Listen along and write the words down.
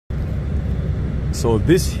So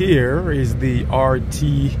this here is the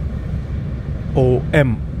RTOM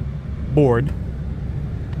board.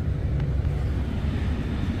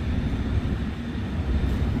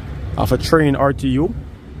 Of a Trane RTU.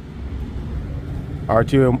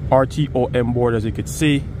 RTOM board, as you can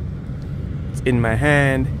see. It's in my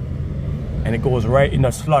hand. And it goes right in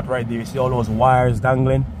the slot right there. You see all those wires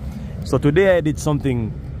dangling. So today I did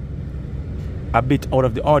something a bit out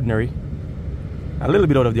of the ordinary. A little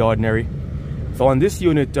bit out of the ordinary. So on this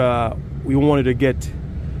unit, we wanted to get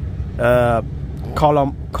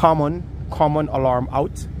common alarm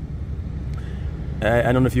out.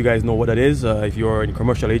 I don't know if you guys know what that is. If you're in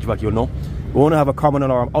commercial HVAC, you'll know. We want to have a common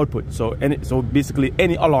alarm output. So basically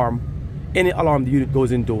any alarm the unit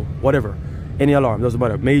goes into, whatever, any alarm, doesn't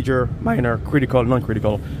matter, major, minor, critical,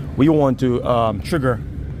 non-critical. We want to trigger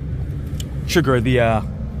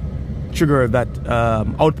that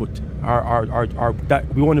output. That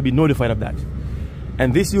we want to be notified of that.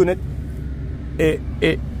 And this unit, it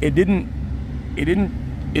didn't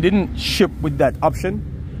ship with that option,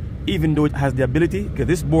 even though it has the ability. Because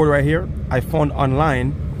this board right here, I found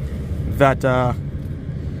online that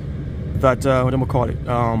what am I call it?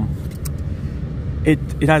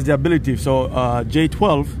 It has the ability. So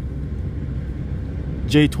J12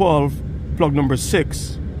 plug number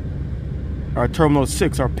 6, or terminal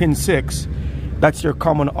 6, or pin 6. That's your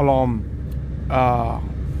common alarm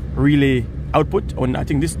relay output. And I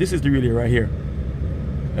think this is the relay right here.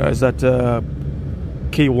 Is that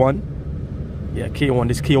K1? Yeah, K1.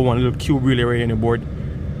 This K1 little cube relay right here in the board,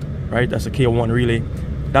 right? That's a K1 relay.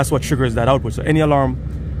 That's what triggers that output. So any alarm,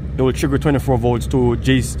 it will trigger 24 volts to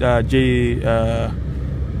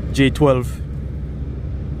J12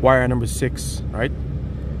 wire number 6, right?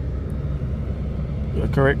 Yeah,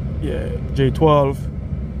 correct. Yeah, J12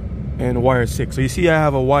 and wire 6. So you see, I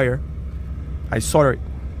have a wire. I solder it.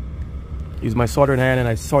 Use my soldering hand and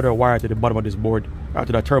I solder a wire to the bottom of this board, out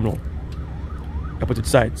to that terminal. I put it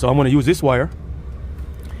aside. So I'm going to use this wire,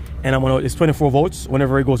 and it's 24 volts.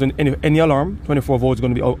 Whenever it goes in any alarm, 24 volts is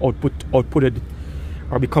going to be outputted,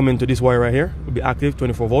 or be coming to this wire right here. It will be active,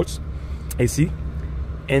 24 volts AC.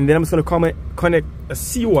 And then I'm just going to connect a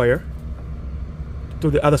C wire to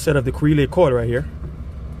the other side of the relay cord right here,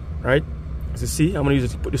 right? As you see, I'm going to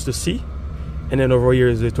use it, put this to C, and then over here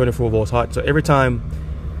is the 24 volts hot. So every time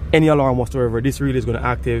any alarm whatsoever, this relay is going to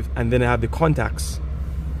active. And then I have the contacts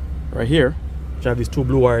right here, which I have these two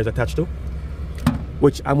blue wires attached to,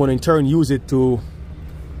 which I'm going to in turn use it to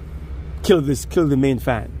kill the main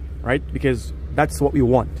fan, right? Because that's what we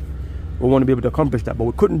want. We want to be able to accomplish that, but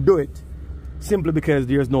we couldn't do it simply because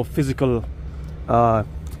there's no physical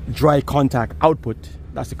dry contact output.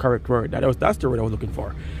 That's the correct word. That's the word I was looking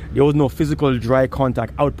for. There was no physical dry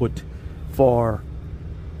contact output for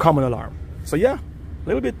common alarm. So yeah, a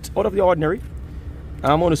little bit out of the ordinary.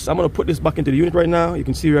 I'm gonna put this back into the unit right now. You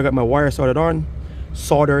can see where I got my wire soldered on. A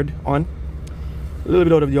little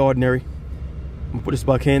bit out of the ordinary. I'm gonna put this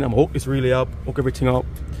back in. I'm gonna hook this relay up, hook everything up.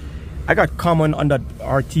 I got common on that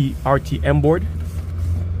RTM board.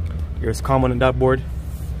 Here's common on that board.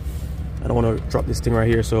 I don't want to drop this thing right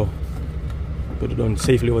here, so put it on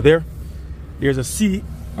safely over there. There's a C,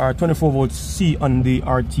 or 24 volt C on the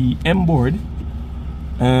RTM board.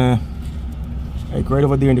 Like right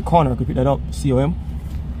over there in the corner. I could pick that up. COM.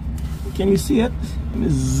 Can you see it? Let me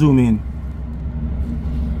zoom in.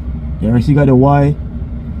 Yeah, so you got the Y.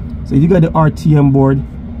 So if you got the RTM board,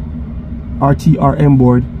 RTRM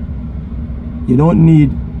board, you don't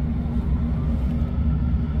need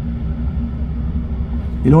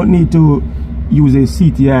to use a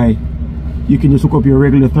CTI. You can just hook up your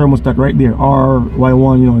regular thermostat right there, or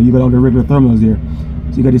Y1, you know, you got all the regular terminals there.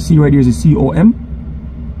 So you got the C right here is the COM.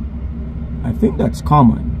 I think that's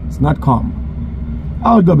common. It's not common.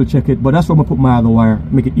 I'll double check it, but that's where I'm gonna put my other wire,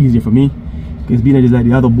 make it easier for me. Because being that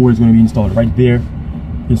the other board is gonna be installed right there.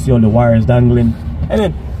 You see all the wires dangling. And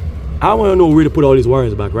then I wanna know where to put all these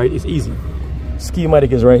wires back, right? It's easy.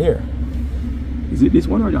 Schematic is right here. Is it this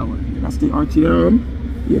one or that one? That's the RTM.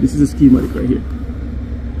 Yeah, this is the schematic right here.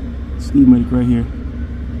 Schematic right here.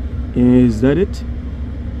 Is that it?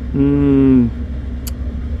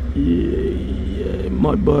 Yeah,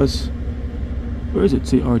 Modbus. Where is it?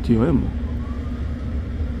 Say RTOM.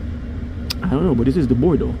 I don't know, but this is the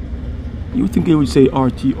board though. You would think it would say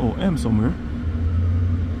RTOM somewhere.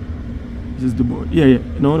 This is the board. Yeah.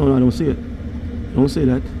 No, I don't see it. Don't say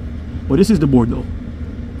that. But this is the board though.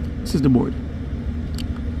 This is the board.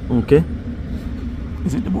 Okay.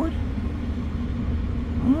 Is it the board?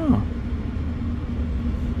 Ah.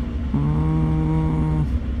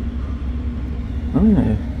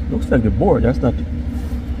 Yeah. Looks like the board. That's not.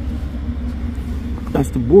 That's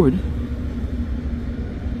the board.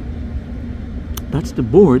 That's the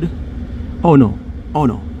board. Oh no, oh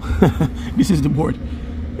no. This is the board.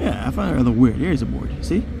 Yeah, I find it rather weird. Here's the board.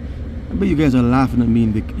 See? I bet you guys are laughing at me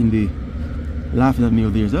laughing at me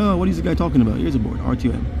over there. Oh, what is the guy talking about? Here's a board,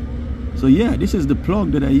 RTU. So yeah, this is the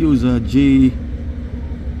plug that I use. Where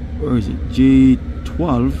is it?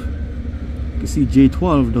 J12. You can see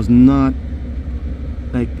J12 does not,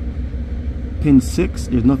 like pin 6.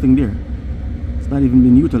 There's nothing there. It's not even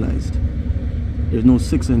been utilized. There's no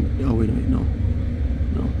 6 and oh wait a minute, no.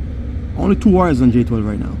 Only 2 wires on J12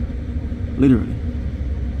 right now. Literally,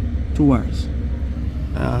 2 wires.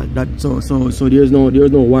 So there's no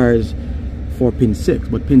wires for pin 6,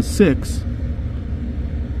 but pin 6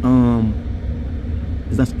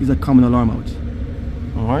 is a common alarm out.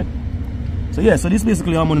 All right. So yeah, so this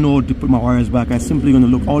basically I'm gonna know how to put my wires back. I'm simply gonna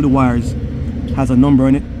look. All the wires has a number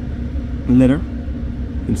on it, a letter.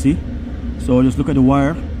 You can see. So I just look at the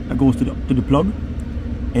wire that goes to the plug,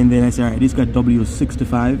 and then I say, all right, this got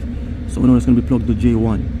W65, so we know it's gonna be plugged to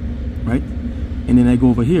J1, right? And then I go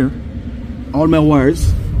over here. All my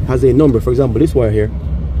wires has a number. For example, this wire here,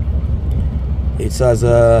 it says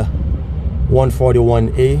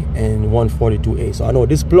 141A and 142A. So I know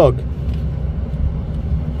this plug,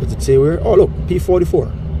 does it say where? Oh look,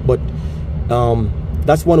 P44. But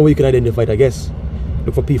that's one way you can identify it, I guess.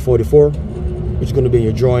 Look for P44, which is going to be in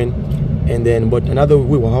your drawing. And then, but another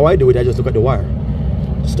way, well, how I do it, I just look at the wire.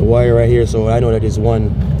 It's the wire right here, so I know that is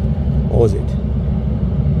one, what was it?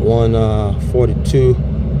 142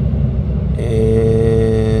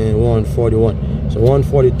 and 141. So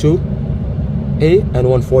 142A and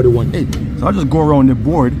 141A. So I'll just go around the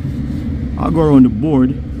board.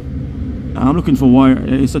 I'm looking for wire.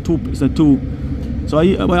 It's a two. So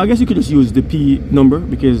I guess you could just use the P number,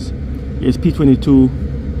 because there's P22,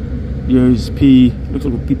 there's looks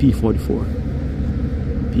like P44.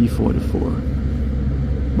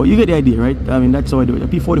 But you get the idea, right? I mean, that's how I do it. The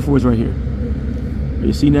P44 is right here.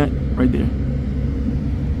 You see that right there?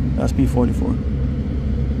 That's P44.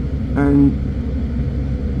 And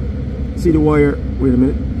see the wire. Wait a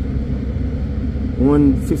minute.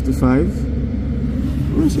 155.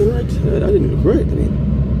 Is it right? I didn't look right. I mean,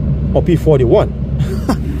 oh, P41.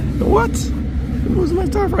 What? Where's my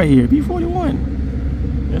stuff right here? P41.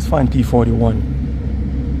 Let's find P41.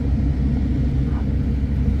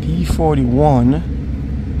 P41.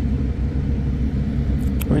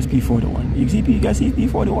 Where's P41? You guys see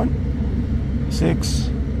P41? 6.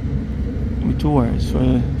 Give me 2 wires.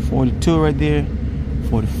 42 right there.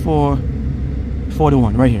 44.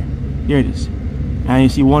 41 right here. Here it is. And you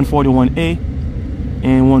see 141A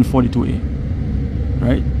and 142A.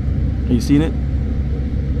 Right? Are you seeing it?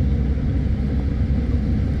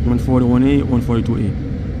 141A, 142A,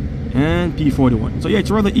 and P41. So yeah, it's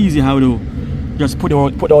rather easy how to just put all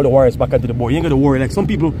the wires back onto the board. You ain't got to worry. Like some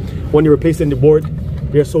people, when you're replacing the board,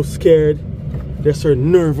 they're so scared, they're so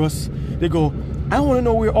nervous. They go, I want to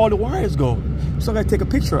know where all the wires go, so I gotta take a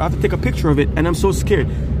picture. I have to take a picture of it, and I'm so scared.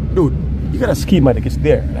 Dude, you got a schematic. It's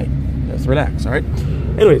there. Like, just relax. All right.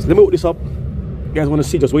 Anyways, let me hook this up. You guys want to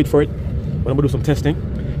see? Just wait for it. But I'm gonna do some testing.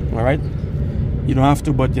 All right. You don't have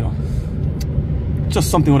to, but you know, just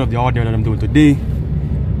something out of the ordinary that I'm doing today.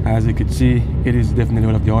 As you can see, it is definitely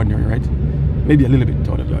out of the ordinary, right? Maybe a little bit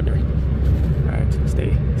out of the ordinary. All right,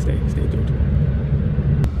 stay tuned.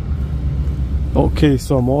 Okay,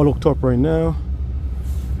 so I'm all hooked up right now.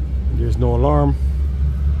 There's no alarm.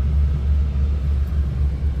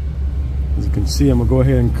 As you can see, I'm gonna go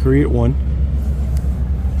ahead and create one.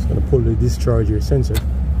 Just gonna pull the discharger sensor,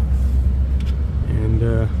 and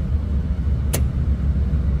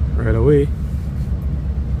right away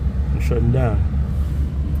I'm shutting down,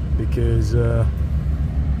 because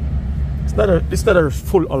it's not a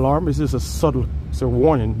full alarm. It's just a subtle, it's a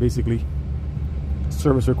warning basically.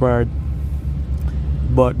 Service required.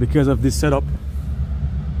 But because of this setup,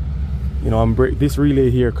 you know, this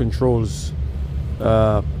relay here controls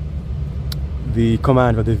the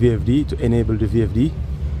command of the VFD to enable the VFD,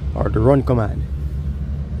 or the run command.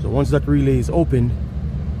 So once that relay is open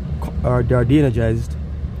or they are de-energized,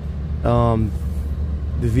 the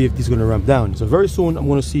VFD is going to ramp down. So very soon I'm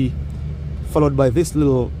going to see, followed by this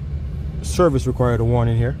little service required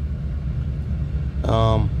warning here.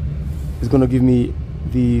 It's going to give me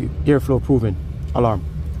the airflow proven alarm,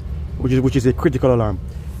 which is a critical alarm.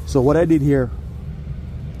 So what I did here,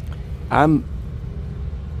 I'm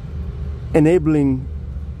enabling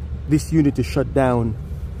this unit to shut down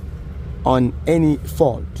on any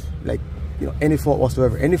fault, like, you know, any fault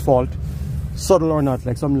whatsoever, any fault, subtle or not,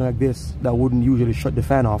 like something like this that wouldn't usually shut the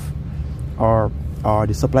fan off, or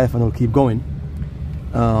the supply fan will keep going.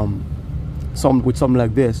 With something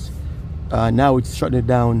like this, now it's shutting it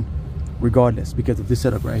down regardless because of this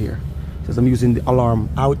setup right here. Because I'm using the alarm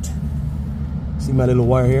out. See my little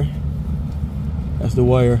wire here? That's the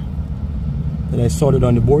wire that I soldered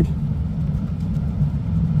on the board.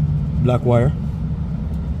 Black wire,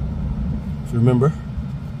 if you remember.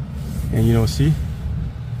 And you know, see,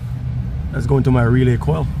 that's going to my relay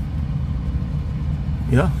coil.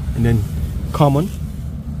 Yeah, and then common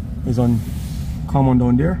is on common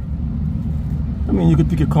down there. I mean, you could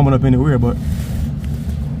pick your common up anywhere, but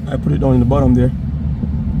I put it down in the bottom there.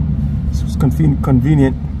 It's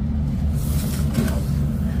convenient.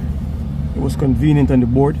 It was convenient on the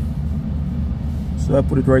board, so I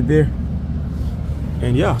put it right there.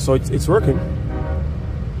 And yeah, so it's working.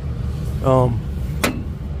 I'm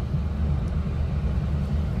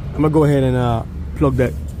gonna go ahead and plug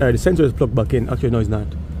that. The sensor is plugged back in. Actually, no, it's not.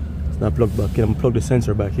 It's not plugged back in. I'm gonna plug the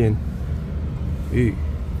sensor back in. Hey,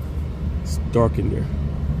 it's dark in there.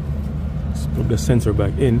 Let's plug the sensor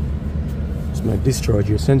back in. It's my discharge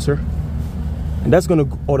here sensor, and that's gonna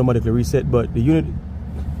automatically reset. But the unit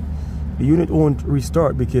won't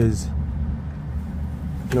restart because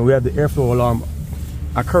you know we have the airflow alarm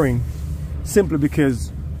occurring simply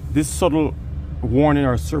because this subtle warning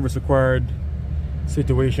or service required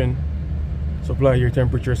situation, supply your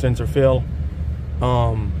temperature sensor fail,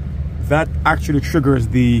 that actually triggers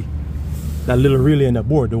that little relay in the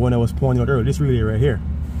board, the one I was pointing out earlier, this relay right here.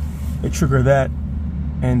 It triggered that,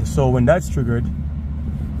 and so when that's triggered,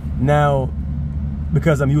 now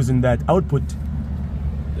because I'm using that output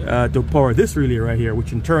to power this relay right here,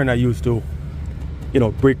 which in turn I use to, you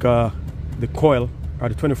know, break the coil or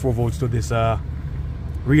the 24 volts to this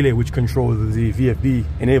relay which controls the VFD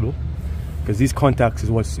enable, because these contacts is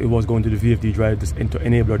what it was going to the VFD drive to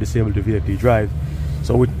enable or disable the VFD drive.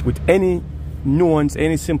 So with any nuance,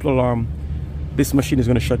 any simple alarm, this machine is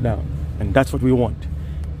going to shut down, and that's what we want.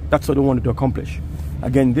 That's what we wanted to accomplish.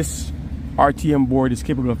 Again, this RTM board is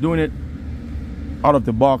capable of doing it out of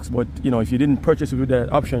the box, but you know, if you didn't purchase it with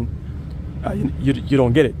that option, you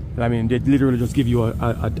don't get it. I mean, they literally just give you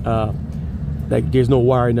like there's no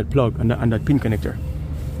wire in that plug and that pin connector.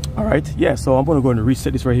 All right, yeah, so I'm gonna go and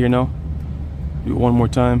reset this right here now. Do it one more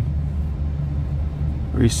time.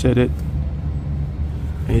 Reset it.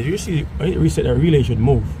 And as you see, when you reset, that relay should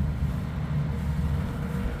move.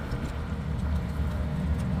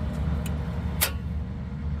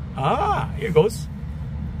 Ah, here it goes.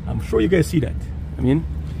 I'm sure you guys see that. I mean,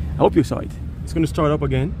 I hope you saw it. It's gonna start up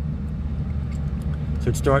again. So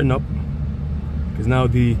it's starting up because now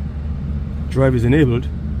the drive is enabled.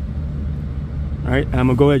 All right, and I'm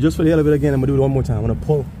gonna go ahead just for the hell of it again. I'm gonna do it one more time. I'm gonna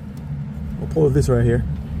pull this right here.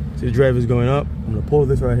 See, the drive is going up. I'm gonna pull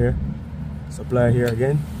this right here. Supply here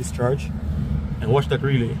again, discharge, and watch that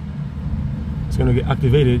relay. It's gonna get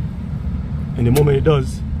activated, and the moment it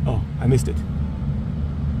does, oh, I missed it.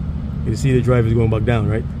 You see the drive is going back down,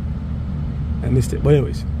 right? I missed it, but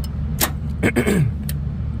anyways,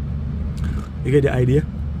 you get the idea.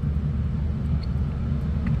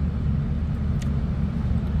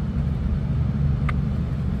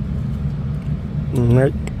 All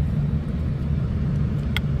right.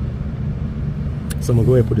 So I'm gonna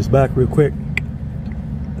go ahead and put this back real quick.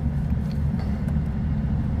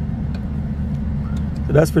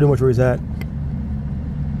 So that's pretty much where it's at.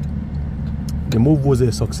 The move was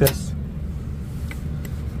a success.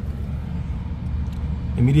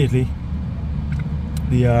 Immediately,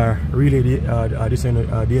 the relay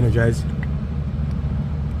de-energized,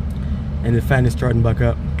 and the fan is starting back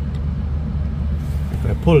up. If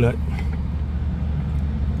I pull that,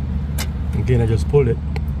 again, I just pulled it.